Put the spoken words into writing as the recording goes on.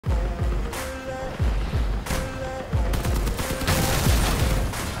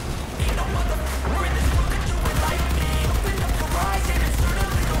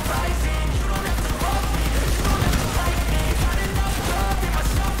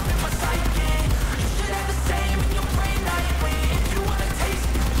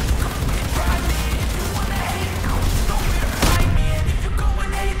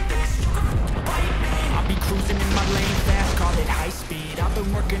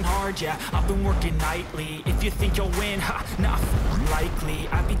working hard, yeah, I've been working nightly. If you think you'll win, ha, nah, likely.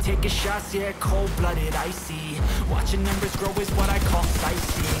 I be taking shots, yeah, cold-blooded, icy. Watching numbers grow is what I call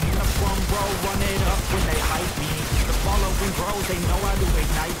sightseeing. In the front row, run it up when they hype me. The following grows, they know how to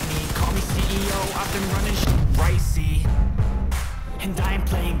ignite me. Call me CEO, I've been running shit right, see. And I ain't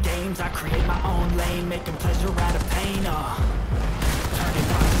playing games, I create my own lane, making pleasure out of pain, turning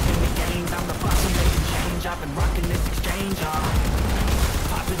losses into gains, I'm the boss who making change. I've been rocking this exchange,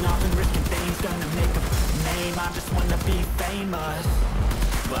 popping off and risking things, gonna make a name. I just wanna be famous,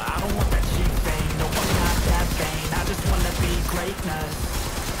 but I don't want that cheap fame. No, I'm not that vain, I just wanna be greatness.